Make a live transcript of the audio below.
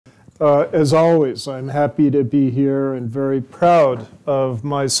As always, I'm happy to be here and very proud of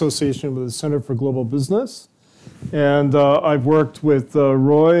my association with the Center for Global Business. And I've worked with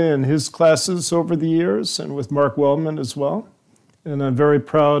Roy and his classes over the years and with Mark Wellman as well. And I'm very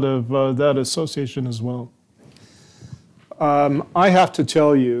proud of that association as well. I have to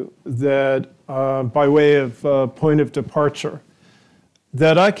tell you that by way of point of departure,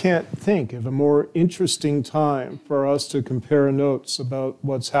 that I can't think of a more interesting time for us to compare notes about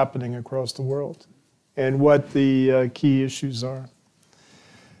what's happening across the world and what the key issues are.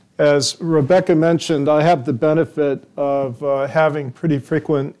 As Rebecca mentioned, I have the benefit of having pretty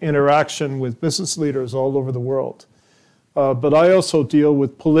frequent interaction with business leaders all over the world. But I also deal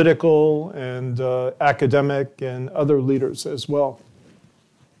with political and academic and other leaders as well.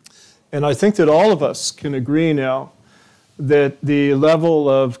 And I think that all of us can agree now that the level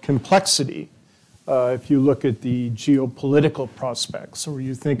of complexity, if you look at the geopolitical prospects, or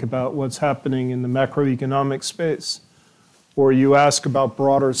you think about what's happening in the macroeconomic space, or you ask about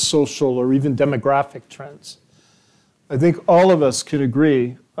broader social or even demographic trends, I think all of us can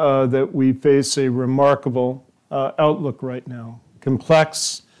agree that we face a remarkable outlook right now,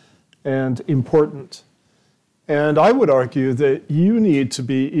 complex and important. And I would argue that you need to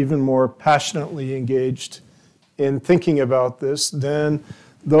be even more passionately engaged in thinking about this than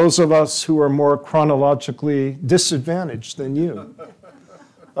those of us who are more chronologically disadvantaged than you.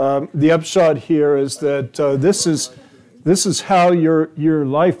 The upshot here is that this is how your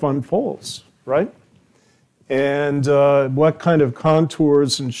life unfolds, right? And what kind of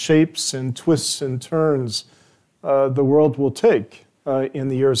contours and shapes and twists and turns the world will take in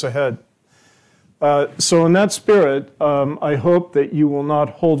the years ahead. So in that spirit, I hope that you will not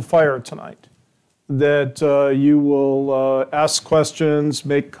hold fire tonight, that you will ask questions,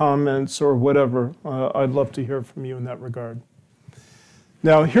 make comments, or whatever. I'd love to hear from you in that regard.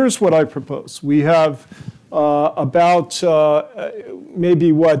 Now, here's what I propose. We have about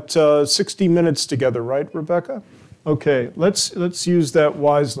maybe, 60 minutes together, right, Rebecca? Okay, let's use that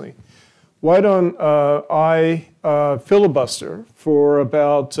wisely. Why don't I filibuster for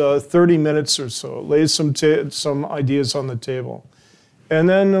about 30 minutes or so, lay some ideas on the table. And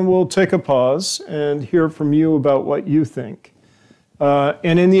then we'll take a pause and hear from you about what you think.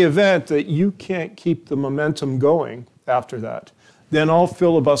 And in the event that you can't keep the momentum going after that, then I'll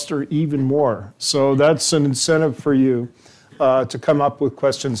filibuster even more. So that's an incentive for you to come up with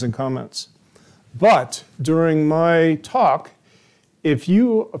questions and comments. But during my talk, if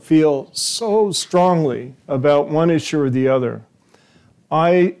you feel so strongly about one issue or the other,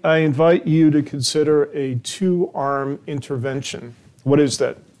 I invite you to consider a two-arm intervention. What is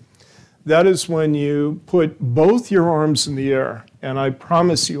that? That is when you put both your arms in the air, and I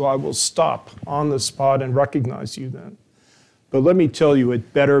promise you I will stop on the spot and recognize you then. But let me tell you,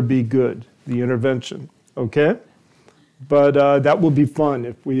 it better be good, the intervention, okay? But that will be fun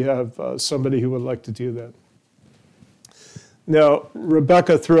if we have somebody who would like to do that. Now,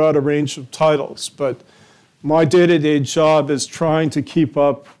 Rebecca threw out a range of titles, but my day-to-day job is trying to keep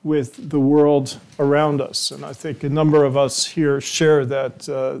up with the world around us, and I think a number of us here share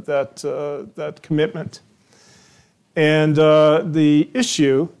that commitment. And the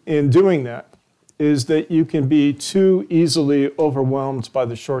issue in doing that is that you can be too easily overwhelmed by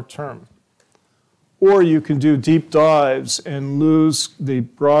the short term, or you can do deep dives and lose the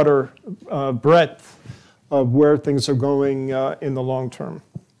broader breadth of where things are going in the long term.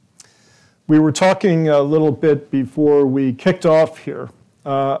 We were talking a little bit before we kicked off here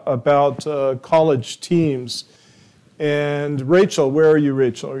about college teams. And Rachel, where are you,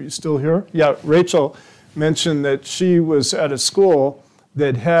 Rachel? Are you still here? Yeah, Rachel mentioned that she was at a school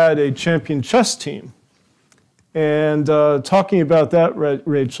that had a champion chess team. And talking about that,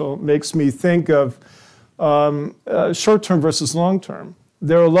 Rachel, makes me think of short-term versus long-term.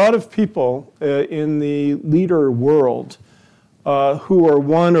 There are a lot of people in the leader world who are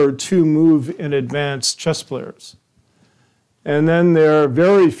one or two move in advance chess players. And then there are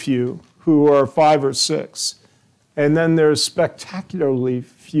very few who are 5 or 6. And then there's spectacularly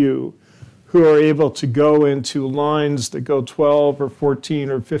few who are able to go into lines that go 12 or 14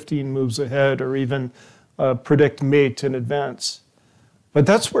 or 15 moves ahead, or even predict mate in advance. But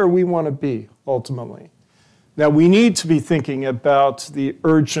that's where we want to be, ultimately. Now, we need to be thinking about the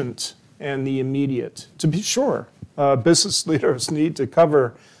urgent and the immediate. To be sure, business leaders need to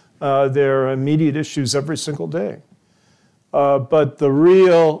cover their immediate issues every single day. But the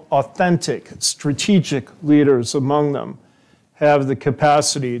real, authentic, strategic leaders among them have the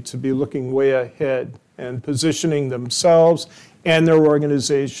capacity to be looking way ahead and positioning themselves and their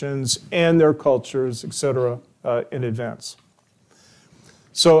organizations and their cultures, et cetera, in advance.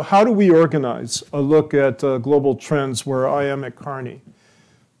 So how do we organize a look at global trends where I am at Kearney?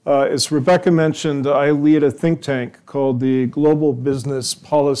 As Rebecca mentioned, I lead a think tank called the Global Business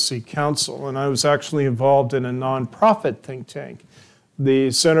Policy Council, and I was actually involved in a nonprofit think tank,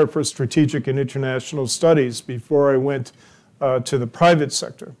 the Center for Strategic and International Studies, before I went to the private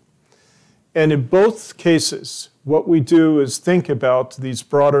sector. And in both cases, what we do is think about these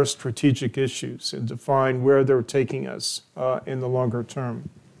broader strategic issues and define where they're taking us in the longer term.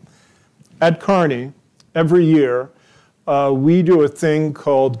 At Kearney, every year, we do a thing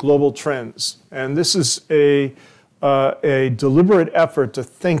called Global Trends. And this is a deliberate effort to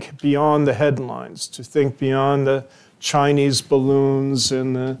think beyond the headlines, to think beyond the Chinese balloons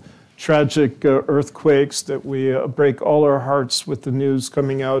and the tragic earthquakes that we break all our hearts with the news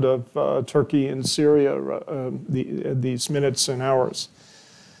coming out of Turkey and Syria these minutes and hours.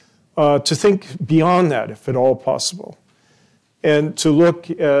 To think beyond that, if at all possible, and to look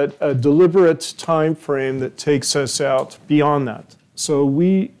at a deliberate time frame that takes us out beyond that. So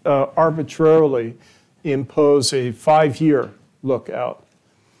we arbitrarily impose a 5-year look out.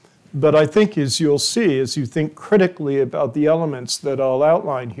 But I think, as you'll see, as you think critically about the elements that I'll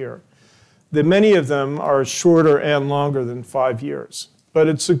outline here, that many of them are shorter and longer than 5 years. But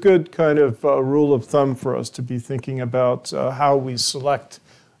it's a good kind of rule of thumb for us to be thinking about how we select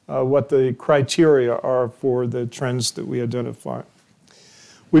what the criteria are for the trends that we identify.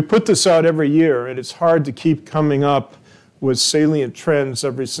 We put this out every year, and it's hard to keep coming up with salient trends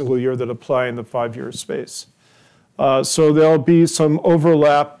every single year that apply in the 5-year space. So there'll be some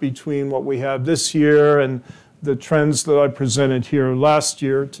overlap between what we have this year and the trends that I presented here last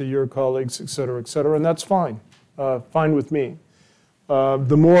year to your colleagues, et cetera, and that's fine, fine with me.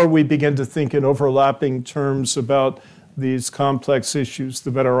 The more we begin to think in overlapping terms about these complex issues,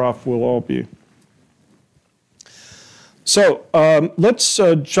 the better off we'll all be. So let's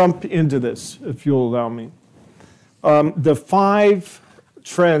jump into this, if you'll allow me. The 5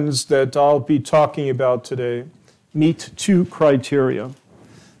 trends that I'll be talking about today meet 2 criteria.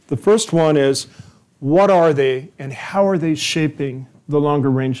 The first one is, what are they and how are they shaping the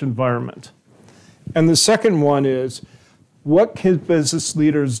longer range environment? And the second one is, what can business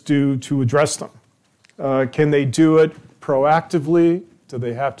leaders do to address them? Can they do it proactively? Do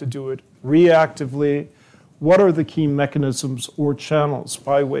they have to do it reactively? What are the key mechanisms or channels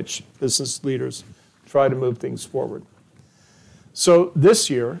by which business leaders try to move things forward? So this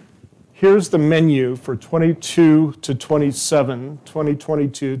year, here's the menu for 22 to 27,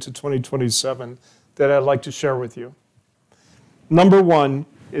 2022 to 2027, that I'd like to share with you. Number 1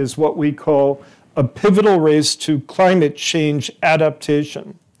 is what we call a pivotal race to climate change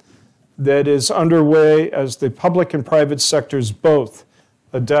adaptation that is underway as the public and private sectors both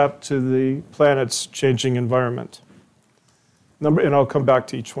adapt to the planet's changing environment. And I'll come back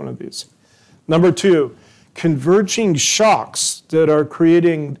to each one of these. Number 2, converging shocks that are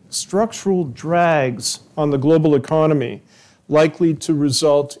creating structural drags on the global economy, likely to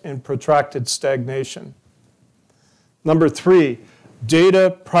result in protracted stagnation. Number 3,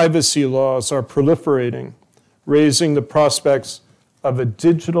 data privacy laws are proliferating, raising the prospects of a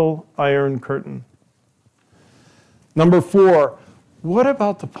digital iron curtain. Number 4, what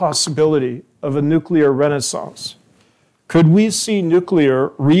about the possibility of a nuclear renaissance? Could we see nuclear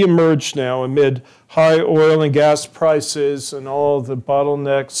reemerge now amid high oil and gas prices and all the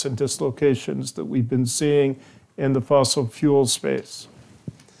bottlenecks and dislocations that we've been seeing in the fossil fuel space?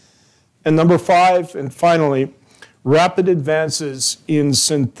 And number 5, and finally, rapid advances in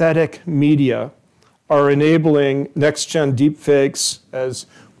synthetic media are enabling next-gen deepfakes as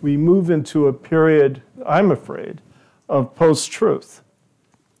we move into a period, I'm afraid, of post-truth.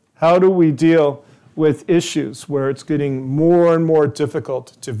 How do we deal with issues where it's getting more and more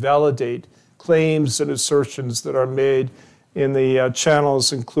difficult to validate claims and assertions that are made in the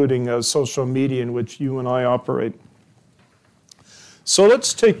channels, including social media in which you and I operate? So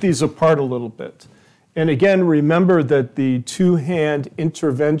let's take these apart a little bit. And again, remember that the two-hand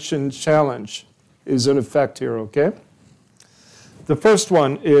intervention challenge is in effect here, okay? The first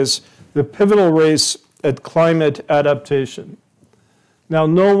one is the pivotal race at climate adaptation. Now,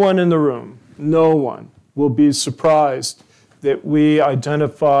 no one in the room, no one will be surprised that we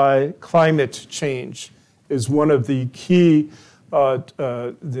identify climate change as one of the key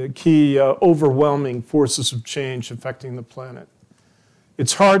overwhelming forces of change affecting the planet.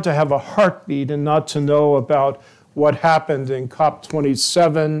 It's hard to have a heartbeat and not to know about what happened in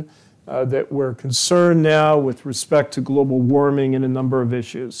COP27, that we're concerned now with respect to global warming and a number of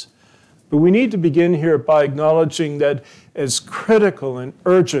issues. But we need to begin here by acknowledging that as critical and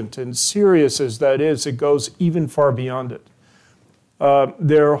urgent and serious as that is, it goes even far beyond it.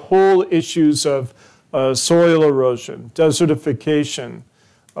 There are whole issues of soil erosion, desertification,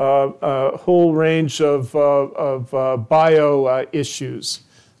 a whole range of bio issues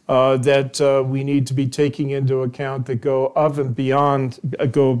that we need to be taking into account that go above and beyond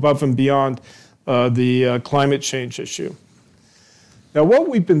the climate change issue. Now, what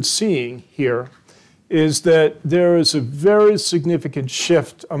we've been seeing here is that there is a very significant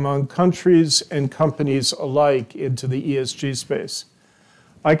shift among countries and companies alike into the ESG space.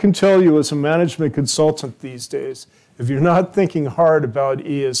 I can tell you as a management consultant these days, if you're not thinking hard about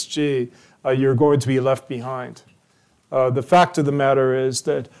ESG, you're going to be left behind. The fact of the matter is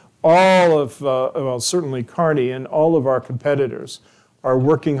that all of, well, certainly Kearney and all of our competitors are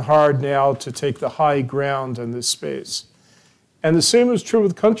working hard now to take the high ground in this space. And the same is true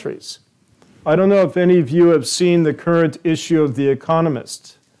with countries. I don't know if any of you have seen the current issue of The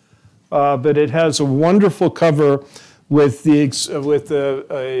Economist, but it has a wonderful cover with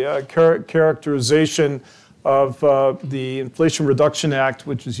a characterization of the Inflation Reduction Act,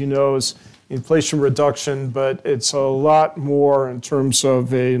 which, as you know, is inflation reduction, but it's a lot more in terms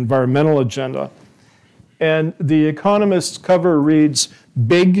of an environmental agenda. And The Economist's cover reads,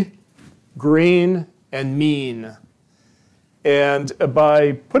 "Big, green, and mean." And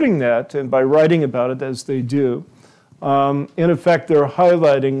by putting that and by writing about it as they do, in effect, they're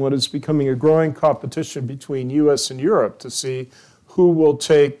highlighting what is becoming a growing competition between US and Europe to see who will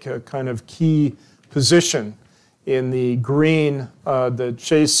take a kind of key position in the green, the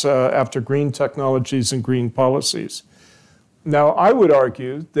chase after green technologies and green policies. Now, I would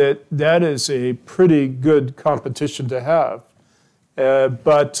argue that that is a pretty good competition to have.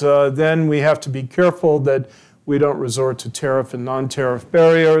 But then we have to be careful that we don't resort to tariff and non-tariff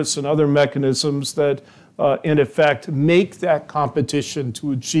barriers and other mechanisms that, in effect, make that competition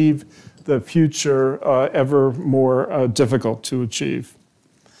to achieve the future ever more difficult to achieve.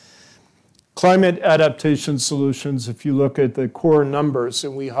 Climate adaptation solutions, if you look at the core numbers,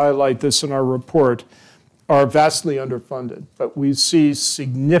 and we highlight this in our report, are vastly underfunded. But we see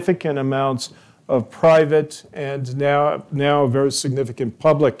significant amounts of private and now very significant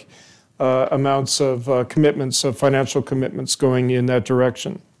public amounts of commitments, of financial commitments going in that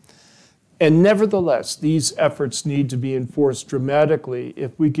direction. And nevertheless, these efforts need to be enforced dramatically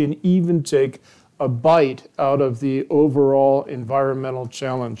if we can even take a bite out of the overall environmental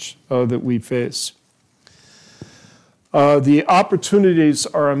challenge that we face. The opportunities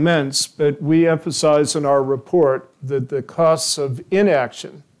are immense, but we emphasize in our report that the costs of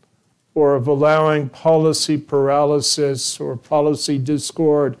inaction or of allowing policy paralysis or policy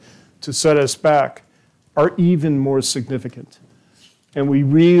discord to set us back are even more significant. And we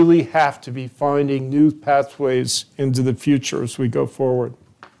really have to be finding new pathways into the future as we go forward.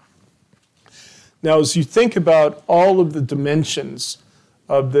 Now, as you think about all of the dimensions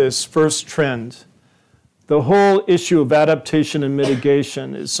of this first trend, the whole issue of adaptation and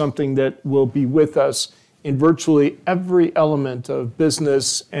mitigation is something that will be with us in virtually every element of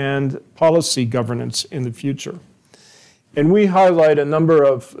business and policy governance in the future. And we highlight a number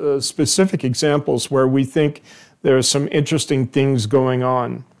of specific examples where we think there are some interesting things going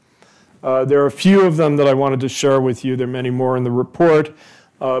on. There are a few of them that I wanted to share with you. There are many more in the report.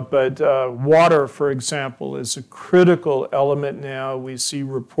 But water, for example, is a critical element now. We see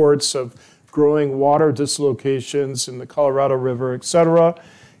reports of growing water dislocations in the Colorado River, et cetera.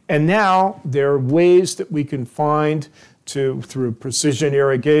 And now there are ways that we can find through precision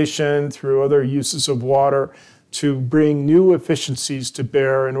irrigation, through other uses of water, to bring new efficiencies to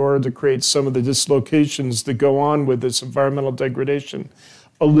bear in order to create some of the dislocations that go on with this environmental degradation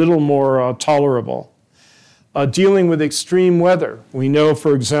a little more tolerable. Dealing with extreme weather. We know,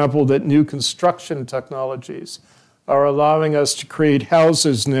 for example, that new construction technologies are allowing us to create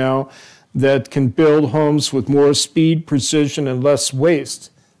houses now that can build homes with more speed, precision, and less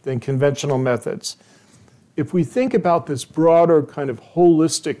waste than conventional methods. If we think about this broader kind of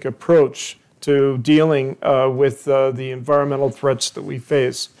holistic approach to dealing with the environmental threats that we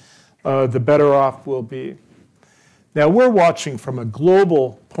face, the better off we'll be. Now, we're watching from a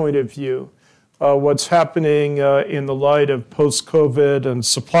global point of view what's happening in the light of post-COVID and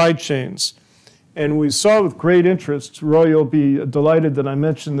supply chains. And we saw with great interest, Roy, you'll be delighted that I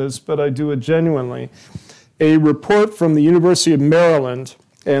mentioned this, but I do it genuinely, a report from the University of Maryland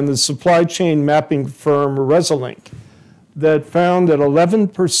and the supply chain mapping firm Resolink that found that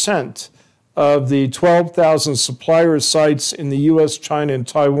 11% of the 12,000 supplier sites in the US, China, and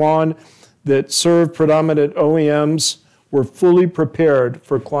Taiwan that serve predominant OEMs were fully prepared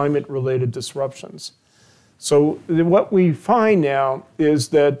for climate-related disruptions. So what we find now is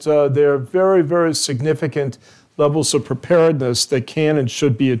that there are very, very significant levels of preparedness that can and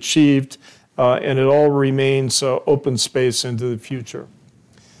should be achieved, and it all remains open space into the future.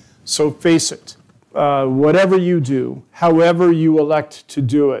 So face it, whatever you do, however you elect to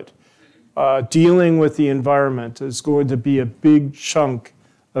do it, dealing with the environment is going to be a big chunk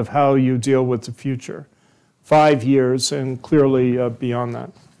of how you deal with the future. 5 years and clearly beyond that.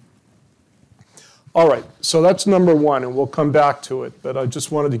 All right, so that's number one, and we'll come back to it, but I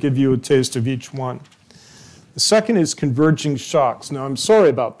just wanted to give you a taste of each one. The second is converging shocks. Now, I'm sorry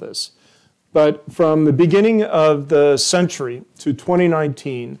about this, but from the beginning of the century to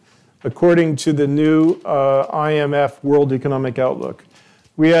 2019, according to the new IMF World Economic Outlook,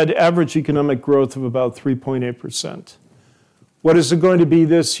 we had average economic growth of about 3.8%. What is it going to be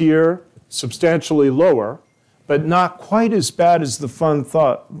this year? Substantially lower, but not quite as bad as the fund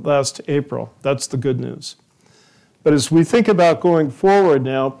thought last April. That's the good news. But as we think about going forward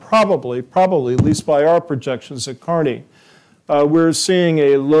now, probably, at least by our projections at Kearney, we're seeing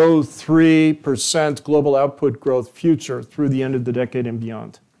a low 3% global output growth future through the end of the decade and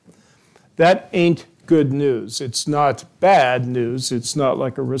beyond. That ain't good news. It's not bad news. It's not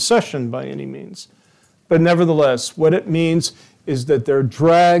like a recession by any means. But nevertheless, what it means is that there are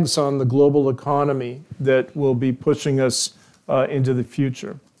drags on the global economy that will be pushing us into the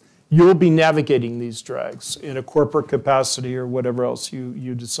future. You'll be navigating these drags in a corporate capacity or whatever else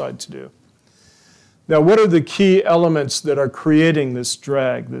you decide to do. Now, what are the key elements that are creating this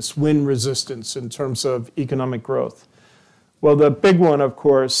drag, this wind resistance in terms of economic growth? Well, the big one, of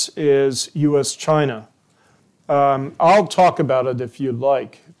course, is US-China. I'll talk about it if you'd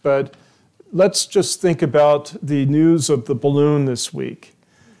like, but let's just think about the news of the balloon this week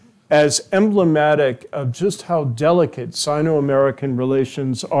as emblematic of just how delicate Sino-American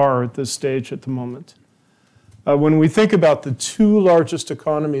relations are at this stage at the moment. When we think about the two largest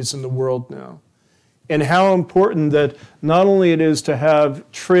economies in the world now, and how important that not only it is to have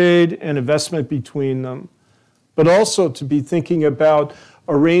trade and investment between them, but also to be thinking about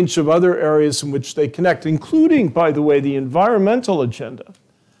a range of other areas in which they connect, including, by the way, the environmental agenda.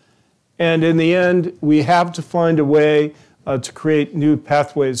 And in the end, we have to find a way to create new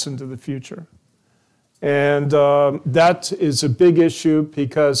pathways into the future. And that is a big issue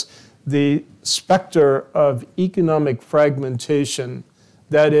because the specter of economic fragmentation,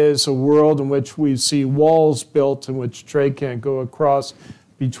 that is a world in which we see walls built in which trade can't go across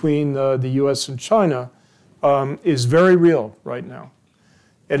between the US and China, is very real right now.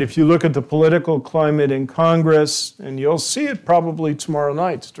 And if you look at the political climate in Congress, and you'll see it probably tomorrow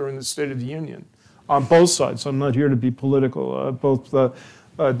night during the State of the Union, on both sides. I'm not here to be political, both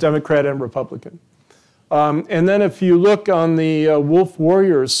Democrat and Republican. And then if you look on the wolf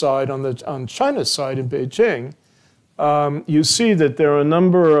warrior side, on China's side in Beijing, you see that there are a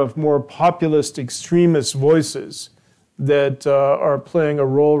number of more populist extremist voices that are playing a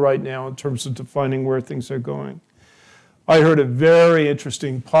role right now in terms of defining where things are going. I heard a very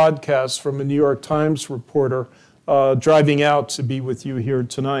interesting podcast from a New York Times reporter driving out to be with you here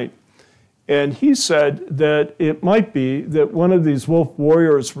tonight. And he said that it might be that one of these wolf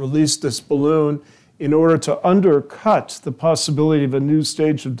warriors released this balloon in order to undercut the possibility of a new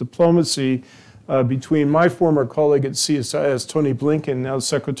stage of diplomacy between my former colleague at CSIS, Tony Blinken, now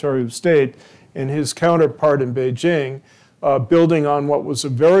Secretary of State, and his counterpart in Beijing, building on what was a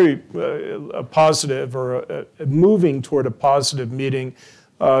very positive or moving toward a positive meeting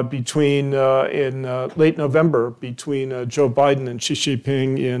between in late November between Joe Biden and Xi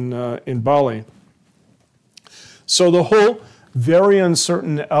Jinping in Bali. So the whole very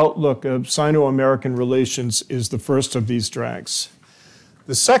uncertain outlook of Sino-American relations is the first of these drags.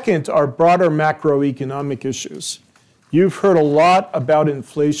 The second are broader macroeconomic issues. You've heard a lot about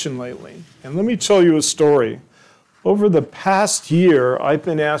inflation lately, and let me tell you a story. Over the past year, I've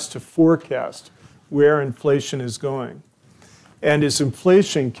been asked to forecast where inflation is going. And as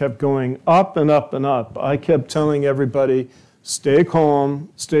inflation kept going up and up and up, I kept telling everybody, stay calm,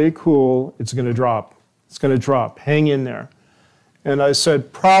 stay cool, it's going to drop. It's going to drop. Hang in there. And I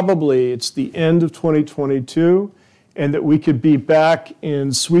said probably it's the end of 2022 and that we could be back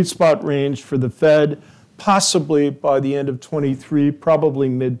in sweet spot range for the Fed possibly by the end of 23, probably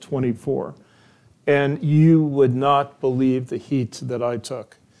mid-24. And you would not believe the heat that I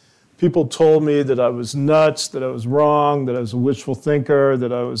took. People told me that I was nuts, that I was wrong, that I was a wishful thinker,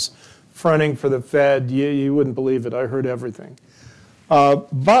 that I was fronting for the Fed. You wouldn't believe it. I heard everything.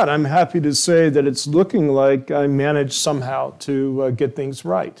 But I'm happy to say that it's looking like I managed somehow to get things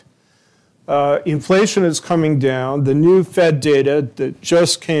right. Inflation is coming down. The new Fed data that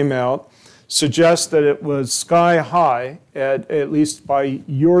just came out suggests that it was sky high, at least by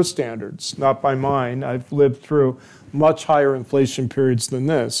your standards, not by mine. I've lived through much higher inflation periods than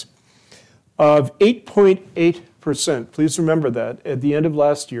this, of 8.8%. Please remember that at the end of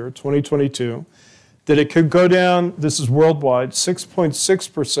last year, 2022, that it could go down, this is worldwide,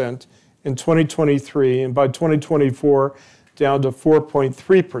 6.6% in 2023, and by 2024, down to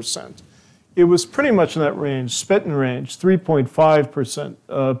 4.3%. It was pretty much in that range, spitting range,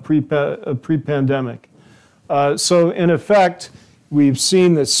 3.5% pre-pandemic. So in effect, we've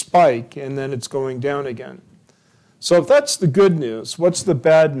seen this spike, and then it's going down again. So if that's the good news, what's the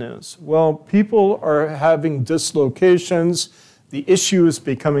bad news? Well, people are having dislocations. The issue is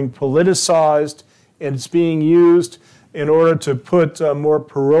becoming politicized, and it's being used in order to put more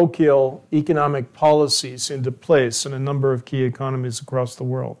parochial economic policies into place in a number of key economies across the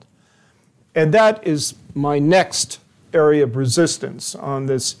world. And that is my next area of resistance on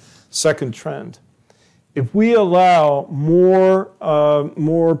this second trend. If we allow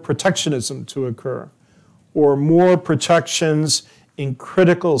more protectionism to occur, or more protections in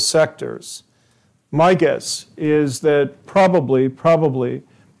critical sectors, my guess is that probably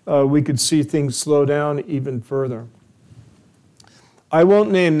we could see things slow down even further. I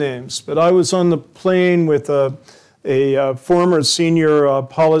won't name names, but I was on the plane with a former senior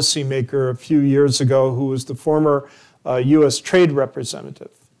policymaker a few years ago who was the former U.S. trade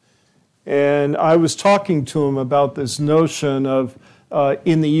representative. And I was talking to him about this notion of,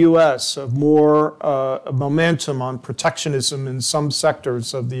 in the U.S., of more momentum on protectionism in some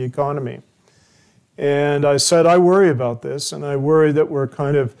sectors of the economy. And I said, I worry about this, and I worry that we're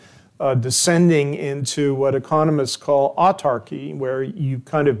kind of descending into what economists call autarky, where you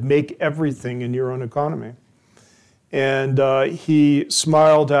kind of make everything in your own economy. And he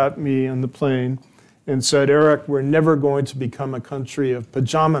smiled at me on the plane and said, Erik, we're never going to become a country of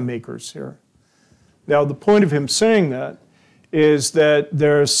pajama makers here. Now, the point of him saying that is that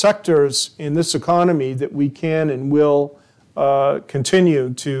there are sectors in this economy that we can and will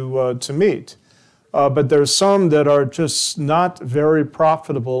continue to meet. But there's some that are just not very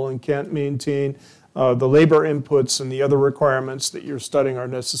profitable and can't maintain the labor inputs and the other requirements that you're studying are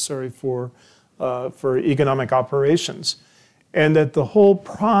necessary for economic operations. And that the whole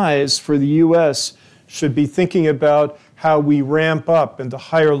prize for the U.S. should be thinking about how we ramp up into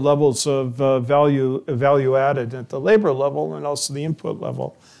higher levels of value added at the labor level and also the input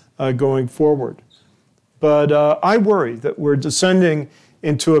level going forward. But I worry that we're descending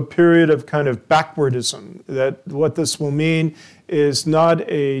into a period of kind of backwardism, that what this will mean is not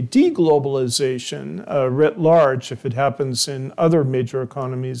a deglobalization writ large if it happens in other major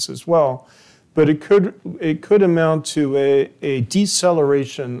economies as well, but it could amount to a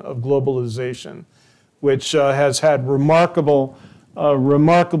deceleration of globalization, which has had remarkably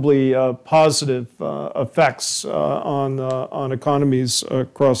positive effects on economies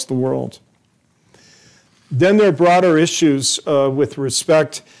across the world. Then there are broader issues with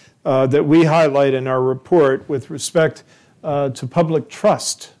respect that we highlight in our report with respect to public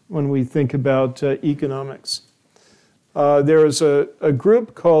trust when we think about economics. There is a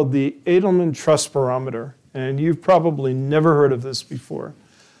group called the Edelman Trust Barometer, and you've probably never heard of this before.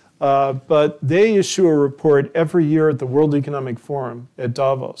 But they issue a report every year at the World Economic Forum at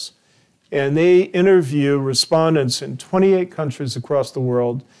Davos. And they interview respondents in 28 countries across the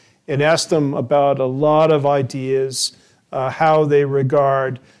world and ask them about a lot of ideas, how they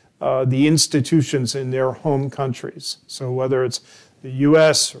regard the institutions in their home countries. So whether it's the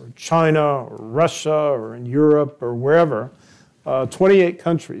US or China or Russia or in Europe or wherever, 28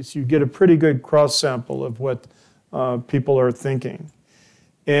 countries, you get a pretty good cross-sample of what people are thinking.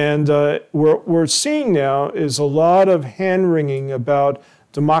 And what we're seeing now is a lot of hand-wringing about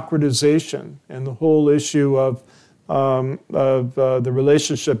democratization and the whole issue of the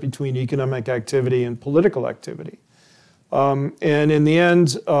relationship between economic activity and political activity. And in the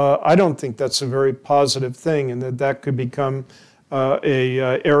end, I don't think that's a very positive thing, and that could become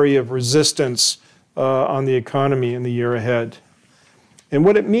an area of resistance on the economy in the year ahead. And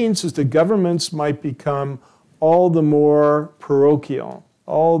what it means is that governments might become all the more parochial,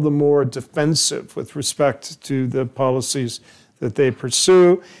 all the more defensive with respect to the policies that they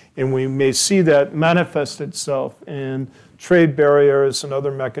pursue, and we may see that manifest itself in trade barriers and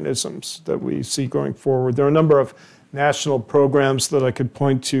other mechanisms that we see going forward. There are a number of national programs that I could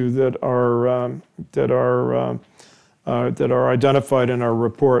point to that are identified in our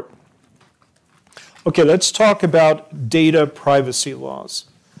report. Okay, let's talk about data privacy laws.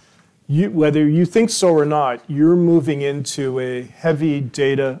 Whether you think so or not, you're moving into a heavy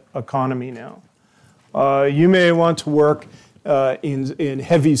data economy now. You may want to work in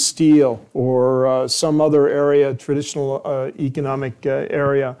heavy steel or some other area, traditional economic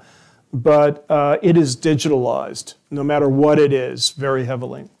area. But it is digitalized, no matter what it is, very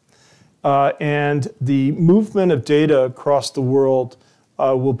heavily. And the movement of data across the world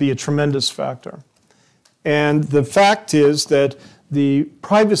will be a tremendous factor. And the fact is that the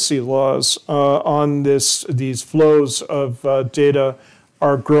privacy laws on these flows of data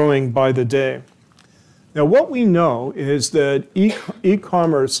are growing by the day. Now, what we know is that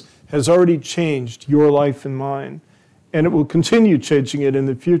e-commerce has already changed your life and mine, and it will continue changing it in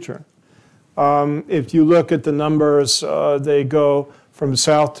the future. If you look at the numbers, they go from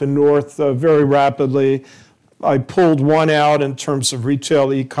south to north very rapidly. I pulled one out in terms of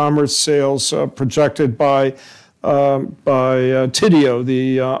retail e-commerce sales projected by Tidio,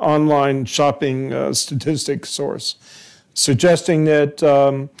 the online shopping statistics source, suggesting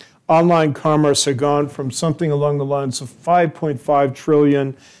that online commerce had gone from something along the lines of 5.5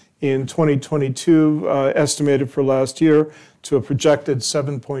 trillion in 2022, estimated for last year, to a projected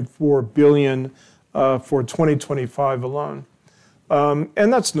 7.4 billion for 2025 alone.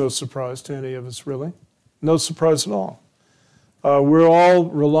 And that's no surprise to any of us, really. No surprise at all. We're all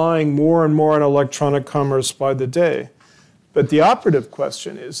relying more and more on electronic commerce by the day. But the operative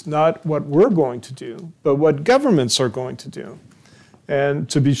question is not what we're going to do, but what governments are going to do. And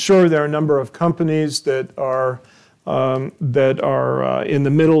to be sure, there are a number of companies that are in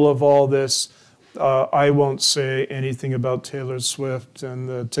the middle of all this. I won't say anything about Taylor Swift and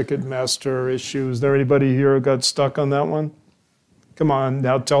the Ticketmaster issue. Is there anybody here who got stuck on that one? Come on,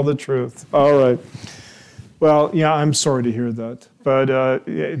 now tell the truth. All right. Well, yeah, I'm sorry to hear that, but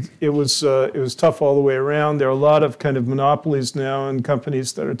it was tough all the way around. There are a lot of kind of monopolies now and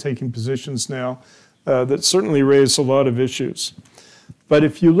companies that are taking positions now that certainly raise a lot of issues. But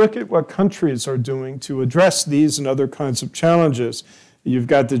if you look at what countries are doing to address these and other kinds of challenges, you've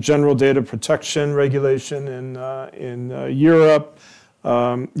got the General Data Protection Regulation in Europe.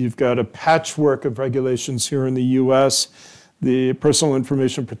 You've got a patchwork of regulations here in the U.S., the Personal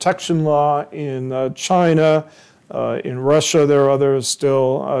Information Protection Law in China. In Russia, there are others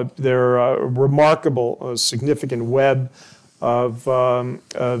still. There are remarkable, significant web of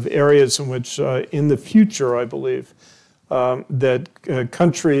areas in which, in the future, I believe, that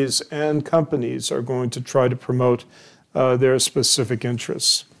countries and companies are going to try to promote their specific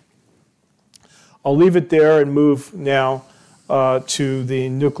interests. I'll leave it there and move now to the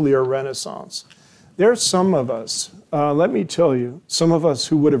nuclear renaissance. There are some of us, let me tell you, some of us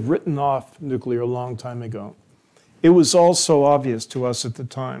who would have written off nuclear a long time ago. It was all so obvious to us at the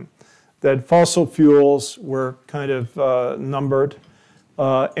time that fossil fuels were kind of numbered,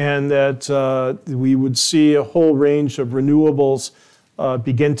 and that we would see a whole range of renewables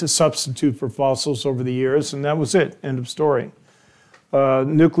begin to substitute for fossils over the years, and that was it, end of story.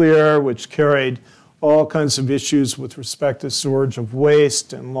 Nuclear, which carried all kinds of issues with respect to storage of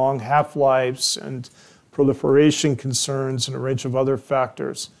waste and long half-lives and proliferation concerns and a range of other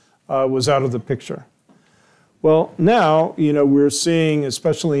factors, was out of the picture. Well, now, we're seeing,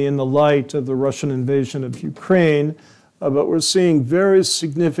 especially in the light of the Russian invasion of Ukraine, but we're seeing very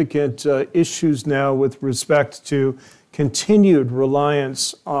significant issues now with respect to continued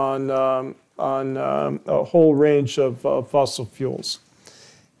reliance on a whole range of fossil fuels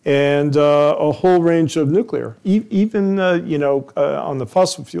and a whole range of nuclear, even on the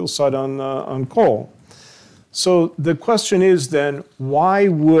fossil fuel side on coal. So the question is then, why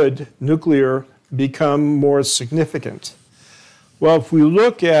would nuclear become more significant? Well, if we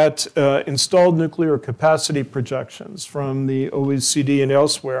look at installed nuclear capacity projections from the OECD and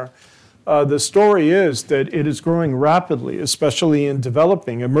elsewhere, the story is that it is growing rapidly, especially in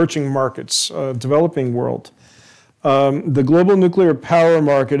emerging markets, developing world. The global nuclear power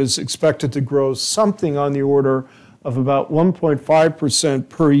market is expected to grow something on the order of about 1.5%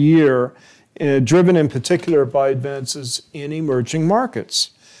 per year, driven in particular by advances in emerging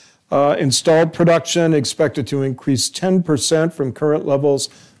markets. Installed production expected to increase 10% from current levels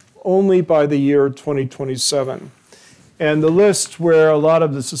only by the year 2027. And the list where a lot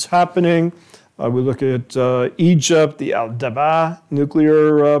of this is happening, we look at Egypt, the Al-Dabaa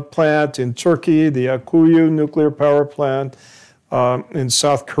nuclear plant, in Turkey, the Acute nuclear power plant, in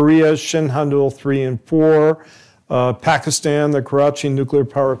South Korea, Shinhandul 3 and 4, Pakistan, the Karachi nuclear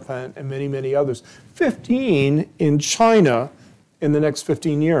power plant, and many, many others. 15 in China in the next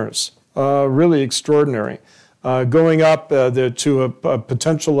 15 years. Really extraordinary. Going up to a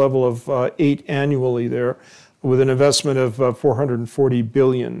potential level of 8 annually there, with an investment of 440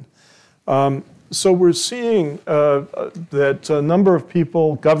 billion. So we're seeing that a number of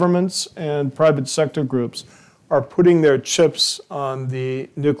people, governments and private sector groups, are putting their chips on the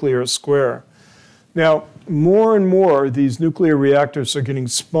nuclear square. Now, more and more, these nuclear reactors are getting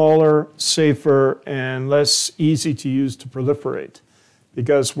smaller, safer, and less easy to use to proliferate,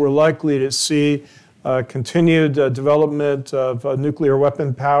 because we're likely to see continued development of nuclear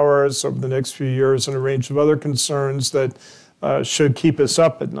weapon powers over the next few years and a range of other concerns that should keep us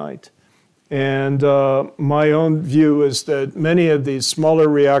up at night. And my own view is that many of these smaller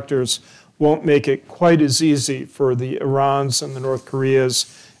reactors won't make it quite as easy for the Irans and the North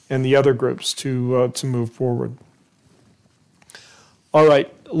Koreas and the other groups to move forward. All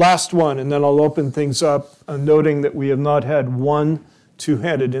right, last one, and then I'll open things up, noting that we have not had one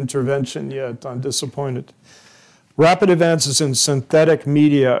two-handed intervention yet. I'm disappointed. Rapid advances in synthetic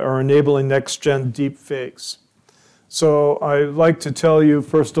media are enabling next-gen deep fakes. So I'd like to tell you,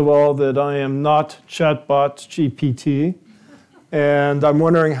 first of all, that I am not chatbot GPT. And I'm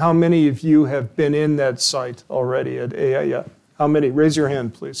wondering how many of you have been in that site already at AIA? How many? Raise your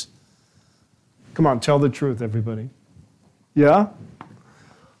hand, please. Come on, tell the truth, everybody. Yeah?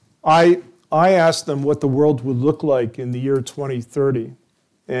 I asked them what the world would look like in the year 2030.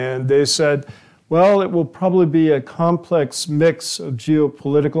 And they said, well, it will probably be a complex mix of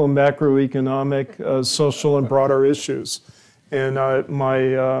geopolitical, macroeconomic, social, and broader issues. And my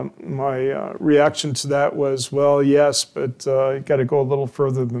reaction to that was, well, yes, but you got to go a little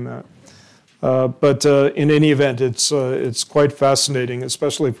further than that. But in any event, it's quite fascinating,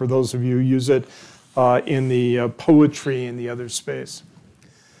 especially for those of you who use it in the poetry and the other space.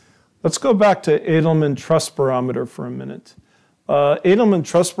 Let's go back to Edelman Trust Barometer for a minute. Edelman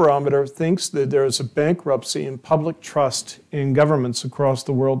Trust Barometer thinks that there is a bankruptcy in public trust in governments across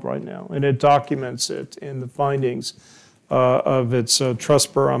the world right now, and it documents it in the findings of its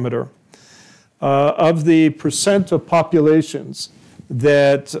trust barometer. Of the percent of populations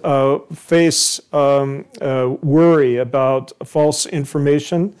that face worry about false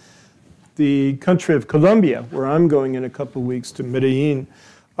information, the country of Colombia, where I'm going in a couple of weeks to Medellin,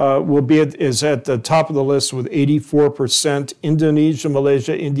 is at the top of the list with 84%. Indonesia,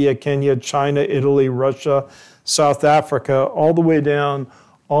 Malaysia, India, Kenya, China, Italy, Russia, South Africa, all the way down,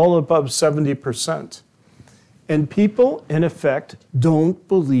 all above 70%. And people, in effect, don't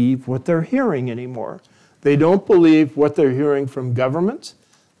believe what they're hearing anymore. They don't believe what they're hearing from government.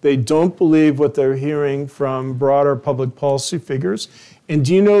 They don't believe what they're hearing from broader public policy figures. And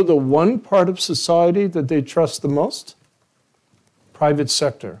do you know the one part of society that they trust the most? Private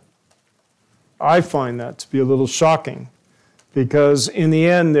sector. I find that to be a little shocking, because in the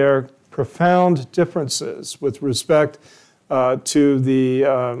end, there are profound differences with respect to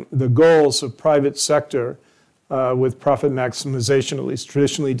the goals of private sector with profit maximization, at least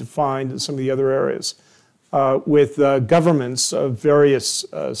traditionally defined in some of the other areas, with governments of various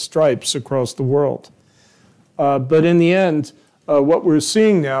stripes across the world. But in the end, what we're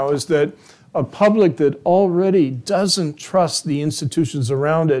seeing now is that a public that already doesn't trust the institutions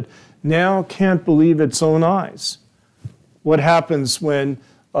around it now can't believe its own eyes. What happens when,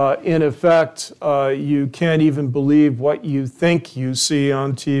 in effect, you can't even believe what you think you see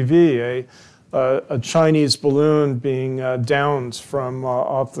on TV? A Chinese balloon being downed from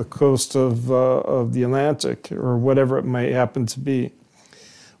off the coast of the Atlantic, or whatever it may happen to be.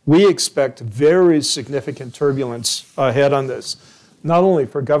 We expect very significant turbulence ahead on this, not only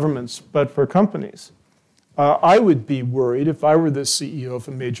for governments, but for companies. I would be worried if I were the CEO of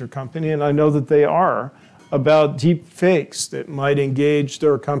a major company, and I know that they are, about deep fakes that might engage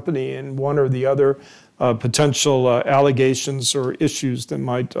their company in one or the other potential allegations or issues that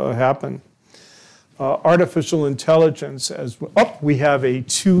might happen. Artificial intelligence as well. Oh, we have a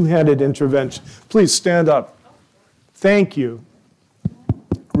two-handed intervention. Please stand up. Thank you.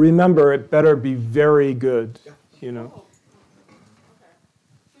 Remember, it better be very good, you know.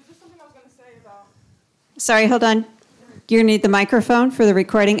 Sorry, hold on. You're going to need the microphone for the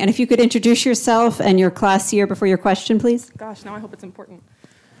recording. And if you could introduce yourself and your class year before your question, please. Gosh, now I hope it's important.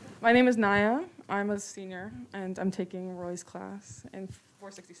 My name is Naya. I'm a senior, and I'm taking Roy's class in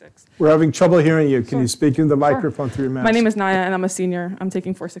 466. We're having trouble hearing you. Can you speak into the microphone through your mask? My name is Naya, and I'm a senior. I'm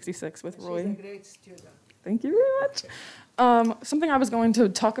taking 466 with Roy. She's a great student. Thank you very much. Something I was going to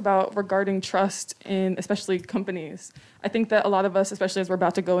talk about regarding trust in especially companies. I think that a lot of us, especially as we're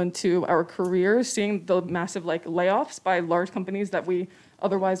about to go into our careers, seeing the massive layoffs by large companies that we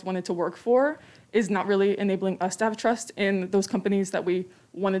otherwise wanted to work for is not really enabling us to have trust in those companies that we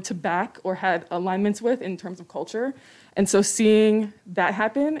wanted to back or had alignments with in terms of culture. And so seeing that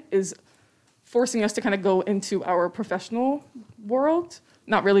happen is forcing us to kind of go into our professional world,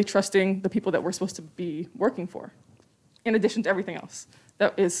 not really trusting the people that we're supposed to be working for, in addition to everything else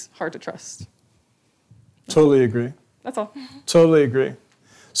that is hard to trust. Totally agree. That's all. Totally agree.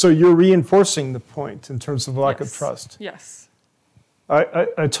 So you're reinforcing the point in terms of lack of trust. Yes. I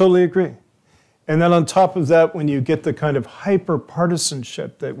totally agree. And then on top of that, when you get the kind of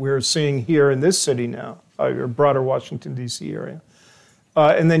hyper-partisanship that we're seeing here in this city now, or broader Washington, D.C. area,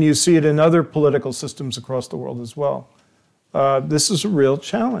 and then you see it in other political systems across the world as well, this is a real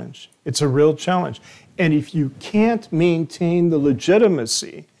challenge. It's a real challenge. And if you can't maintain the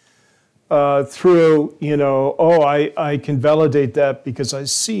legitimacy through, I can validate that because I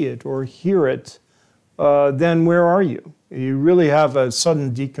see it or hear it, then where are you? You really have a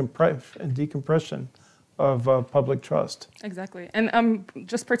sudden decompression of public trust. Exactly. And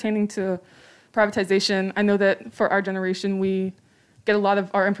just pertaining to privatization, I know that for our generation, we get a lot of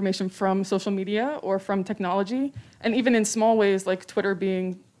our information from social media or from technology. And even in small ways, like Twitter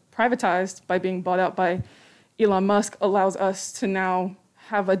being privatized by being bought out by Elon Musk, allows us to now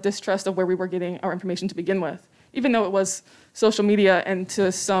have a distrust of where we were getting our information to begin with. Even though it was social media and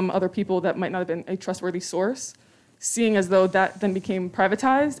to some other people that might not have been a trustworthy source, seeing as though that then became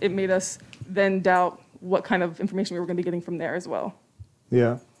privatized, it made us then doubt what kind of information we were going to be getting from there as well.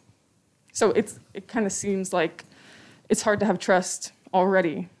 Yeah. So it kind of seems like it's hard to have trust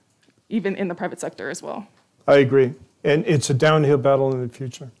already, even in the private sector as well. I agree. And it's a downhill battle in the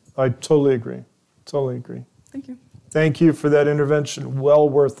future. I totally agree. Totally agree. Thank you. Thank you for that intervention. Well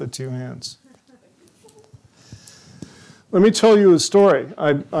worth the 2 hands. Let me tell you a story.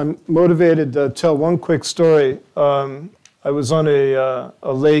 I'm motivated to tell one quick story. I was on a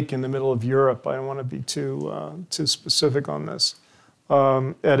lake in the middle of Europe. I don't want to be too specific on this.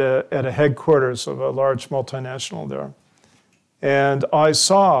 At a headquarters of a large multinational there. And I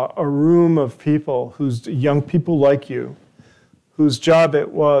saw a room of people, young people like you, whose job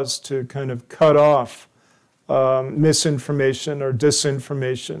it was to kind of cut off misinformation or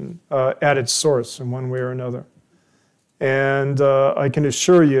disinformation at its source in one way or another. And I can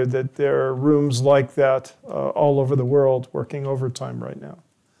assure you that there are rooms like that all over the world working overtime right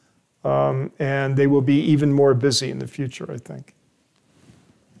now. And they will be even more busy in the future, I think.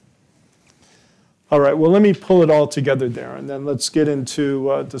 All right, well, let me pull it all together there, and then let's get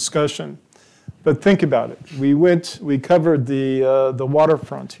into discussion. But think about it. We covered the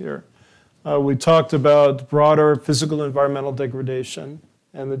waterfront here. We talked about broader physical environmental degradation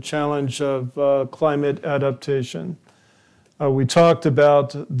and the challenge of climate adaptation. We talked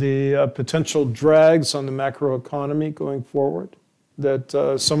about the potential drags on the macroeconomy going forward,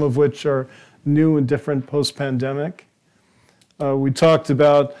 that some of which are new and different post-pandemic. We talked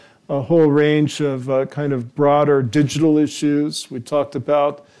about a whole range of kind of broader digital issues. We talked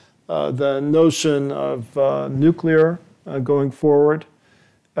about the notion of nuclear going forward.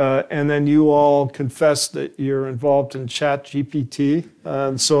 And then you all confessed that you're involved in ChatGPT,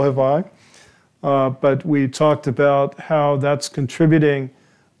 and so have I. But we talked about how that's contributing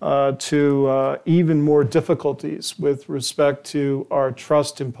to even more difficulties with respect to our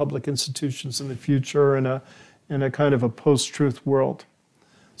trust in public institutions in the future in a kind of a post-truth world.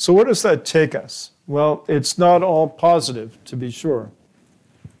 So where does that take us? Well, it's not all positive, to be sure.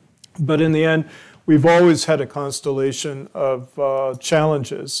 But in the end, we've always had a constellation of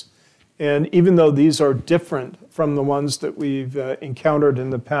challenges. And even though these are different from the ones that we've encountered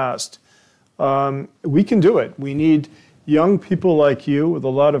in the past, we can do it. We need young people like you with a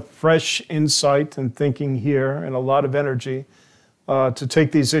lot of fresh insight and thinking here and a lot of energy to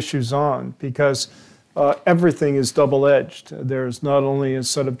take these issues on, because everything is double-edged. There's not only a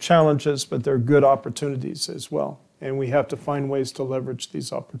set of challenges, but there are good opportunities as well. And we have to find ways to leverage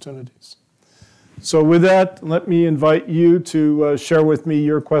these opportunities. So with that, let me invite you to share with me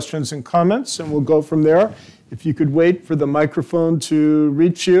your questions and comments, and we'll go from there. If you could wait for the microphone to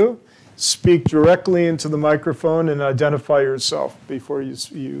reach you, speak directly into the microphone and identify yourself before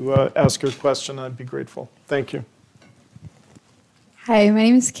you ask your question. I'd be grateful. Thank you. Hi, my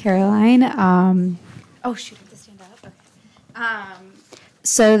name is Caroline. Oh, shoot, I have to stand up. Okay.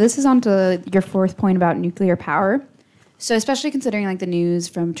 So this is on to your fourth point about nuclear power. So especially considering like the news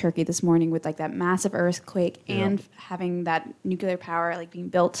from Turkey this morning with like that massive earthquake and having that nuclear power like being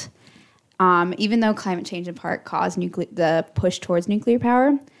built, even though climate change in part caused the push towards nuclear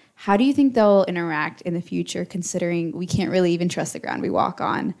power, how do you think they'll interact in the future, considering we can't really even trust the ground we walk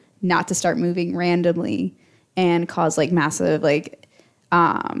on not to start moving randomly and cause like massive like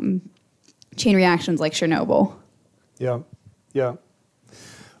chain reactions like Chernobyl? Yeah.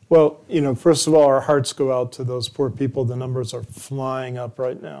 Well, first of all, our hearts go out to those poor people. The numbers are flying up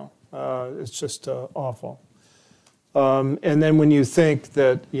right now. It's just awful. And then when you think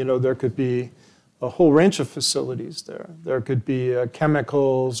that, there could be a whole range of facilities there. There could be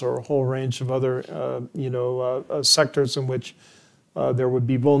chemicals or a whole range of other, sectors in which there would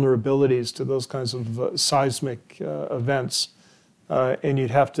be vulnerabilities to those kinds of seismic events, and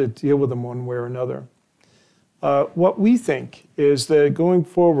you'd have to deal with them one way or another. What we think is that going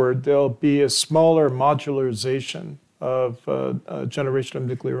forward, there'll be a smaller modularization of generation of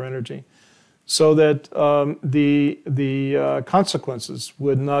nuclear energy, so that the consequences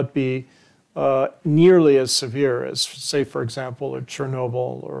would not be nearly as severe as, say, for example, at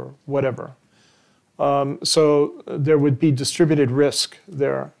Chernobyl or whatever. So there would be distributed risk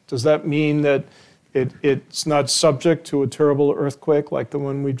there. Does that mean that it's not subject to a terrible earthquake like the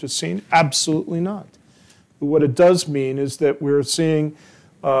one we've just seen? Absolutely not. But what it does mean is that we're seeing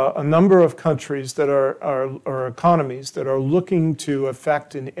a number of countries that are economies that are looking to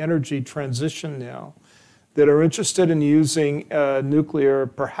effect an energy transition now, that are interested in using nuclear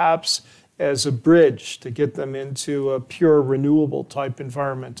perhaps as a bridge to get them into a pure renewable type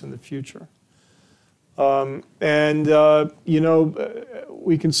environment in the future.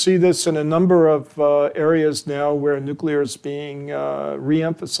 We can see this in a number of areas now where nuclear is being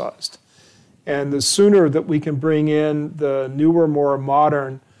re-emphasized. And the sooner that we can bring in the newer, more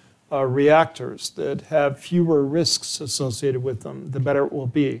modern reactors that have fewer risks associated with them, the better it will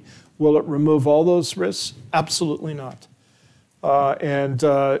be. Will it remove all those risks? Absolutely not. My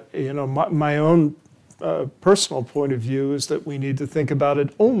own personal point of view is that we need to think about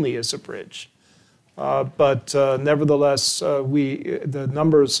it only as a bridge. But nevertheless, the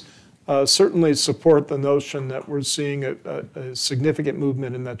numbers certainly support the notion that we're seeing a significant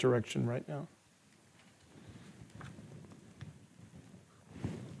movement in that direction right now.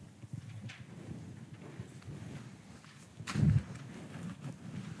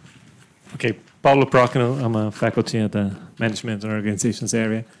 Okay, Paulo Procno, I'm a faculty at the Management and Organizations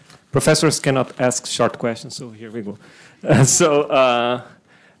area. Professors cannot ask short questions, so here we go.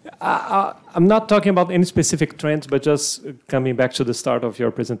 I'm not talking about any specific trends, but just coming back to the start of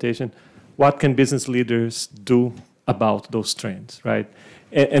your presentation, what can business leaders do about those trends, right?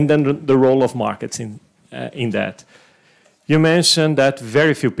 And then the role of markets in that. You mentioned that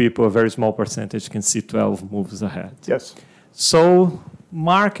very few people, a very small percentage, can see 12 moves ahead. Yes. So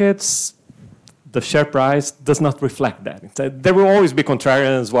markets, the share price does not reflect that. There will always be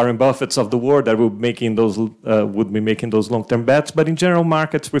contrarians, Warren Buffett's of the world that would be making those long-term bets. But in general,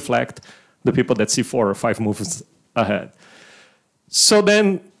 markets reflect the people that see 4 or 5 moves ahead. So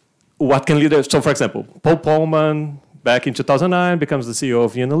then, what can leaders? So, for example, Paul Polman, back in 2009, becomes the CEO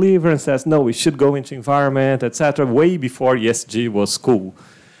of Unilever and says, "No, we should go into environment, etc." Way before ESG was cool.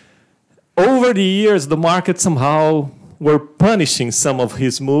 Over the years, the market somehow were punishing some of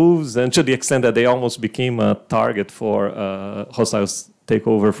his moves, and to the extent that they almost became a target for hostile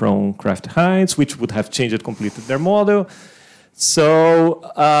takeover from Kraft Heinz, which would have changed completely their model. So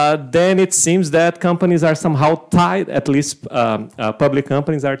then it seems that companies are somehow tied, at least public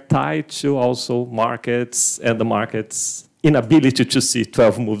companies are tied to also markets and the market's inability to see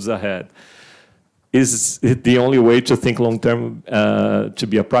 12 moves ahead. Is it the only way to think long-term to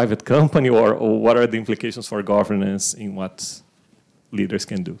be a private company, or what are the implications for governance in what leaders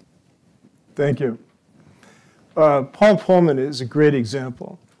can do? Thank you. Paul Polman is a great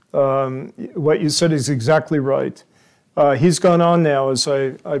example. What you said is exactly right. He's gone on now, as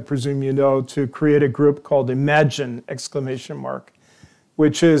I presume you know, to create a group called Imagine!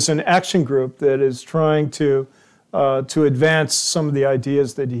 Which is an action group that is trying to advance some of the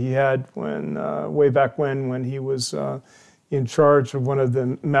ideas that he had way back when he was in charge of one of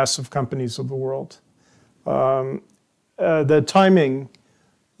the massive companies of the world. The timing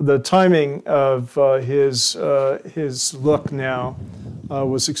of his look now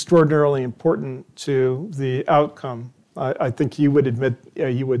was extraordinarily important to the outcome. I think he would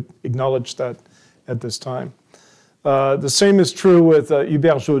acknowledge that at this time. The same is true with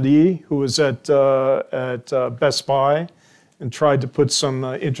Hubert Joly, who was at Best Buy and tried to put some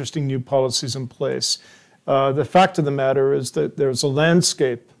interesting new policies in place. The fact of the matter is that there's a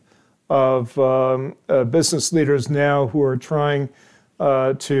landscape of business leaders now who are trying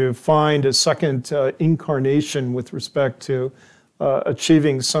to find a second incarnation with respect to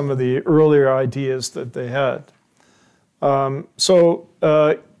achieving some of the earlier ideas that they had.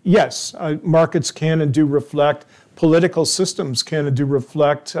 Yes, markets can and do reflect. Political systems can and do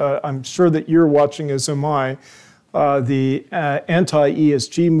reflect. I'm sure that you're watching, as am I, the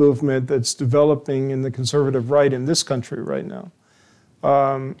anti-ESG movement that's developing in the conservative right in this country right now.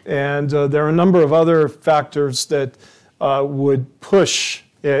 There are a number of other factors that would push.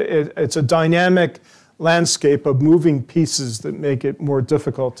 It's a dynamic landscape of moving pieces that make it more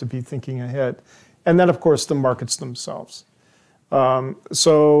difficult to be thinking ahead. and then, of course, the markets themselves.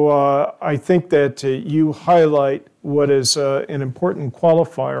 So I think that you highlight what is an important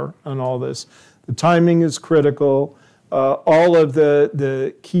qualifier on all this. The timing is critical. All of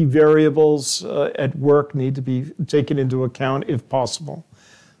the key variables at work need to be taken into account if possible.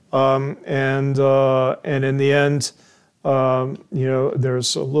 And in the end,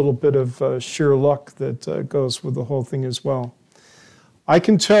 there's a little bit of sheer luck that goes with the whole thing as well. I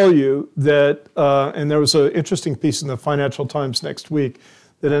can tell you that, and there was an interesting piece in the Financial Times next week,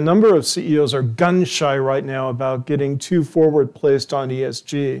 that a number of CEOs are gun shy right now about getting too forward placed on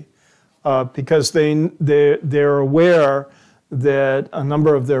ESG because they're aware that a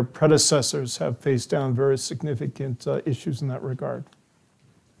number of their predecessors have faced down very significant issues in that regard.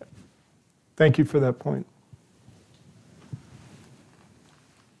 Thank you for that point.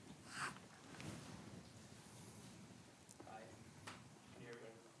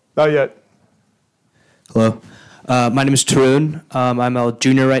 Not yet. Hello. My name is Tarun. I'm a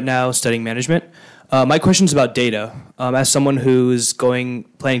junior right now studying management. My question is about data. As someone who's planning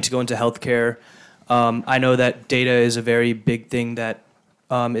to go into healthcare, I know that data is a very big thing that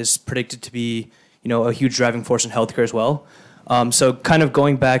is predicted to be, a huge driving force in healthcare as well. So kind of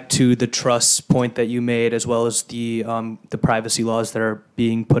going back to the trust point that you made, as well as the privacy laws that are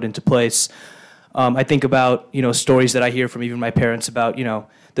being put into place, I think about, stories that I hear from even my parents about,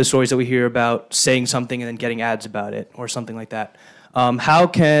 the stories that we hear about saying something and then getting ads about it or something like that. How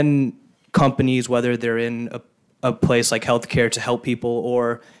can companies, whether they're in a place like healthcare to help people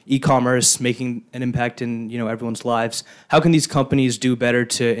or e-commerce making an impact in everyone's lives, how can these companies do better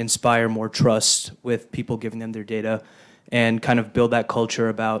to inspire more trust with people giving them their data and kind of build that culture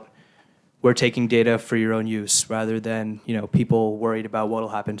about we're taking data for your own use rather than people worried about what will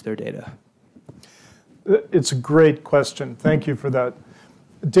happen to their data? It's a great question. Thank you for that.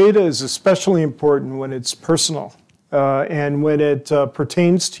 Data is especially important when it's personal and when it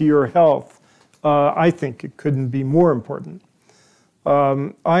pertains to your health. I think it couldn't be more important.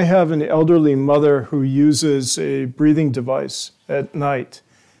 I have an elderly mother who uses a breathing device at night,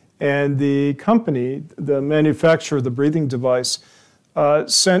 and the company, the manufacturer of the breathing device,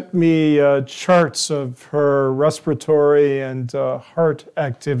 sent me charts of her respiratory and heart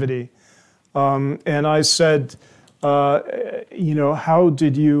activity. And I said, how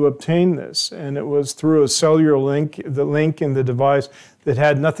did you obtain this? And it was through a cellular link, the link in the device that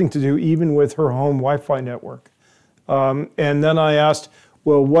had nothing to do even with her home Wi-Fi network. And then I asked,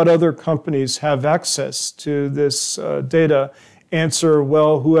 well, what other companies have access to this data? Answer,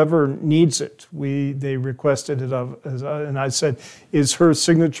 well, whoever needs it. They requested it of, and I said, is her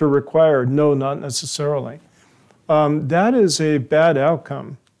signature required? No, not necessarily. That is a bad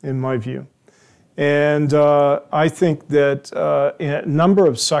outcome, in my view. And I think that in a number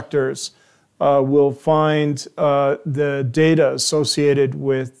of sectors will find the data associated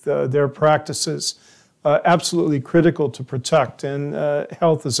with their practices absolutely critical to protect, and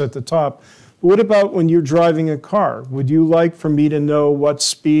health is at the top. What about when you're driving a car? Would you like for me to know what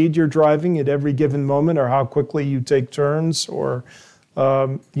speed you're driving at every given moment, or how quickly you take turns, or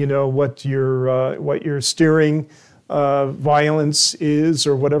what your steering violence is,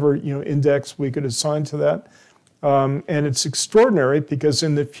 or whatever index we could assign to that? And it's extraordinary because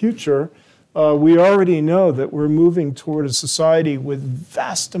in the future, we already know that we're moving toward a society with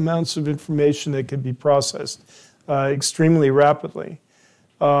vast amounts of information that can be processed extremely rapidly.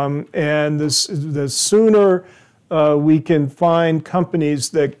 And the sooner we can find companies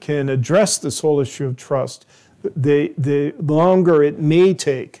that can address this whole issue of trust, the longer it may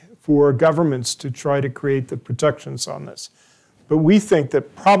take for governments to try to create the protections on this. But we think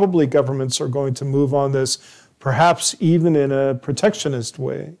that probably governments are going to move on this, perhaps even in a protectionist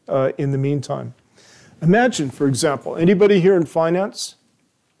way in the meantime. Imagine, for example, anybody here in finance?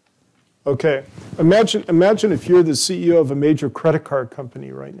 Okay, imagine if you're the CEO of a major credit card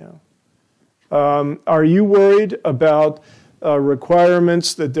company right now. Are you worried about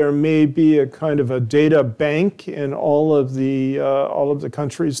requirements that there may be a kind of a data bank in all of the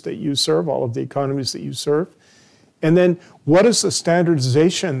countries that you serve, all of the economies that you serve? And then what is the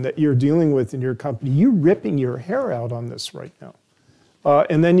standardization that you're dealing with in your company? You're ripping your hair out on this right now.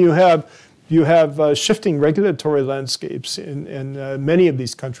 And then you have shifting regulatory landscapes in many of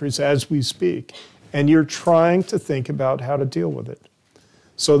these countries as we speak, and you're trying to think about how to deal with it.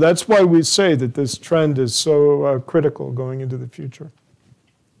 So that's why we say that this trend is so critical going into the future.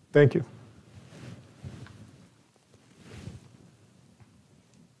 Thank you.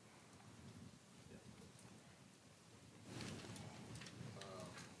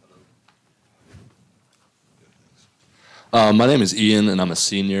 My name is Ian, and I'm a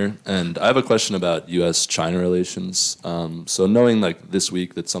senior, and I have a question about U.S.-China relations. So knowing like this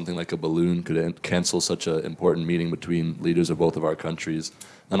week that something like a balloon could cancel such an important meeting between leaders of both of our countries,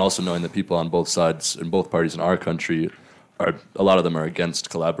 and also knowing that people on both sides, in both parties in our country, a lot of them are against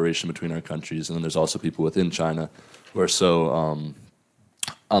collaboration between our countries, and then there's also people within China who are so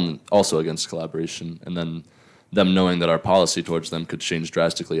also against collaboration, and then them knowing that our policy towards them could change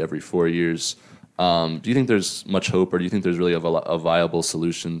drastically every 4 years. Do you think there's much hope, or do you think there's really a viable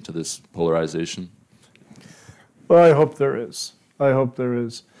solution to this polarization? Well, I hope there is. I hope there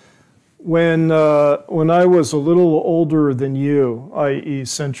is. When I was a little older than you, i.e.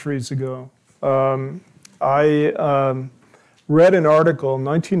 centuries ago, I read an article in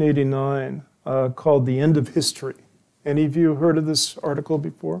 1989 called The End of History. Any of you heard of this article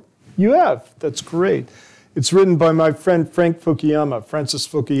before? You have. That's great. It's written by my friend Francis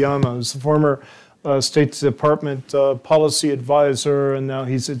Fukuyama, who's the former State Department policy advisor, and now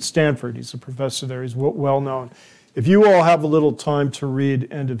he's at Stanford. He's a professor there. He's well known. If you all have a little time to read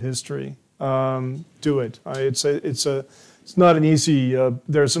End of History, do it. It's not an easy.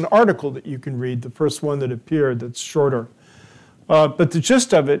 There's an article that you can read, the first one that appeared, that's shorter. But the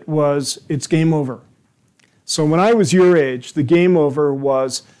gist of it was it's game over. So when I was your age, the game over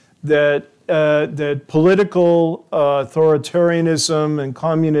was that political authoritarianism and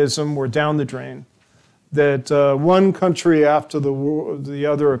communism were down the drain. That one country after the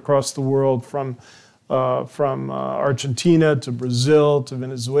other across the world, from Argentina to Brazil to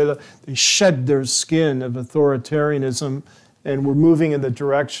Venezuela, they shed their skin of authoritarianism and were moving in the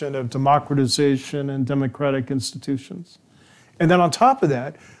direction of democratization and democratic institutions. And then on top of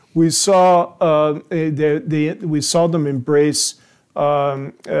that, we saw them embrace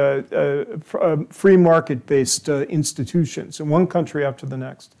free market-based institutions in one country after the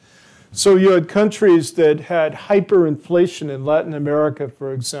next. So you had countries that had hyperinflation in Latin America,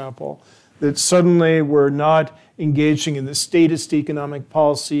 for example, that suddenly were not engaging in the statist economic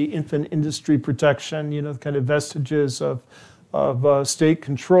policy, infant industry protection, the kind of vestiges of state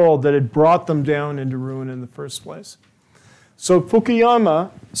control that had brought them down into ruin in the first place. So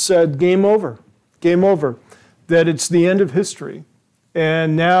Fukuyama said, game over, that it's the end of history.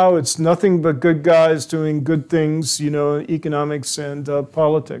 And now it's nothing but good guys doing good things, economics and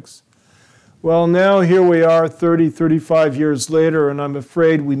politics. Well, now here we are 30, 35 years later, and I'm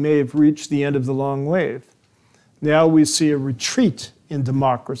afraid we may have reached the end of the long wave. Now we see a retreat in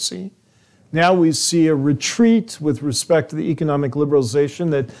democracy. Now we see a retreat with respect to the economic liberalization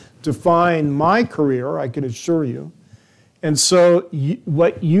that defined my career, I can assure you. And so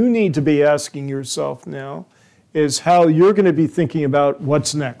what you need to be asking yourself now is how you're going to be thinking about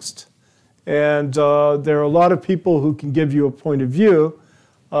what's next. And there are a lot of people who can give you a point of view,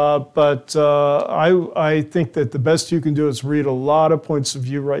 but I think that the best you can do is read a lot of points of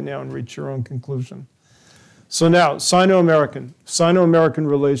view right now and reach your own conclusion. So now, Sino-American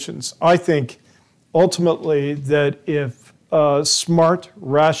relations. I think ultimately that if smart,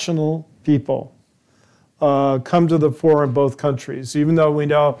 rational people come to the fore in both countries, even though we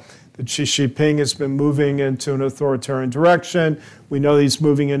know that Xi Jinping has been moving into an authoritarian direction. We know he's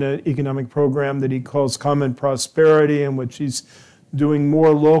moving in an economic program that he calls common prosperity, in which he's doing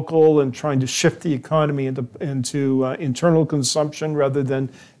more local and trying to shift the economy into internal consumption rather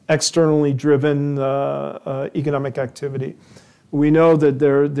than externally driven economic activity. We know that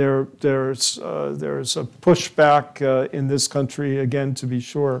there's a pushback in this country, again, to be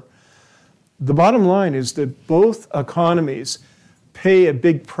sure. The bottom line is that both economies pay a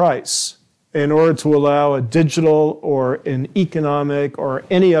big price in order to allow a digital or an economic or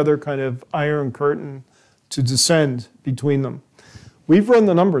any other kind of iron curtain to descend between them. We've run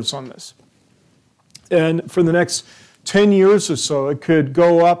the numbers on this. And for the next 10 years or so, it could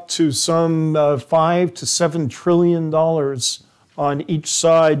go up to some $5 to $7 trillion on each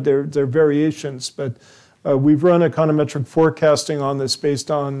side. There are variations, but we've run econometric forecasting on this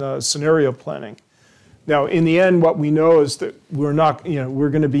based on scenario planning. Now, in the end, what we know is that we're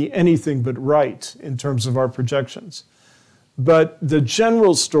going to be anything but right in terms of our projections. But the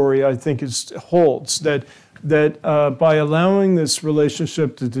general story, I think, holds that by allowing this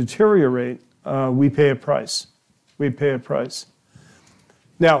relationship to deteriorate, we pay a price. We pay a price.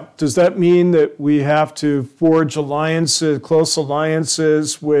 Now, does that mean that we have to forge alliances, close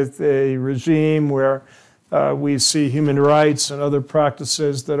alliances with a regime where we see human rights and other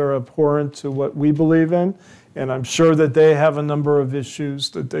practices that are abhorrent to what we believe in? And I'm sure that they have a number of issues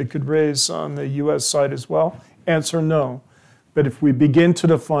that they could raise on the U.S. side as well. Answer, no. But if we begin to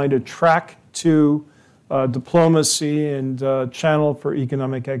define a track to diplomacy and channel for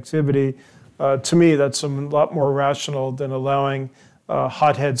economic activity, To me, that's a lot more rational than allowing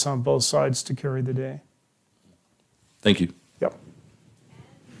hotheads on both sides to carry the day. Thank you. Yep.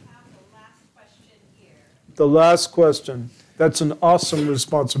 The last question. That's an awesome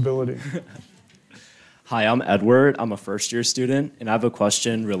responsibility. Hi, I'm Edward. I'm a first-year student, and I have a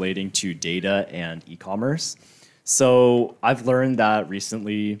question relating to data and e-commerce. So I've learned that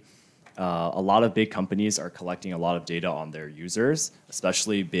recently a lot of big companies are collecting a lot of data on their users,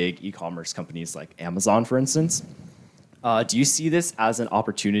 especially big e-commerce companies like Amazon, for instance. Do you see this as an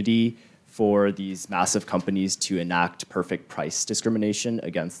opportunity for these massive companies to enact perfect price discrimination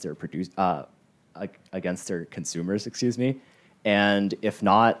against their consumers, excuse me? And if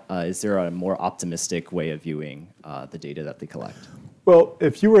not, is there a more optimistic way of viewing the data that they collect? Well,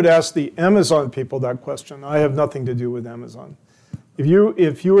 if you were to ask the Amazon people that question, I have nothing to do with Amazon. If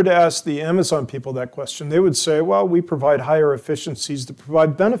you were to ask the Amazon people that question, they would say, well, we provide higher efficiencies to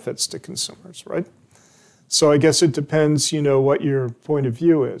provide benefits to consumers, right? So I guess it depends, what your point of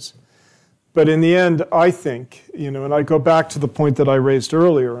view is. But in the end, I think, and I go back to the point that I raised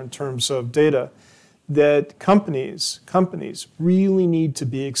earlier in terms of data, that companies really need to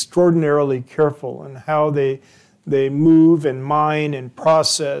be extraordinarily careful in how they move and mine and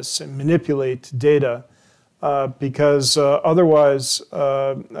process and manipulate data, because otherwise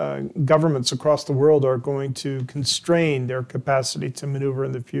governments across the world are going to constrain their capacity to maneuver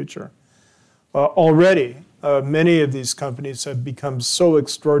in the future. Already, many of these companies have become so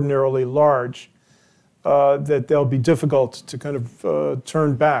extraordinarily large that they'll be difficult to kind of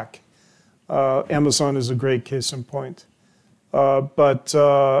turn back. Amazon is a great case in point. But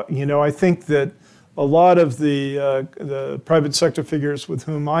I think that a lot of the private sector figures with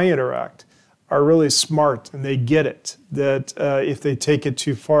whom I interact are really smart, and they get it, that if they take it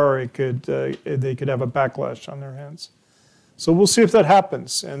too far, they could have a backlash on their hands. So we'll see if that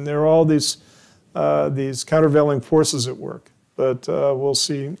happens. And there are all these countervailing forces at work. But we'll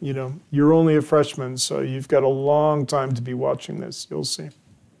see. You're only a freshman, so you've got a long time to be watching this. You'll see.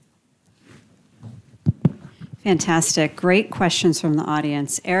 Fantastic. Great questions from the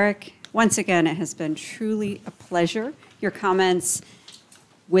audience. Erik, once again, it has been truly a pleasure. Your comments,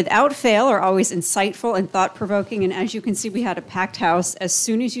 without fail, are always insightful and thought-provoking. And as you can see, we had a packed house. As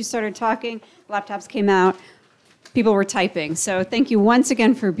soon as you started talking, laptops came out, people were typing. So thank you once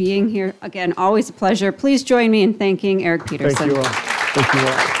again for being here. Again, always a pleasure. Please join me in thanking Erik Peterson. Thank you all. Thank you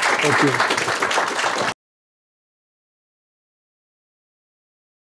all. Thank you.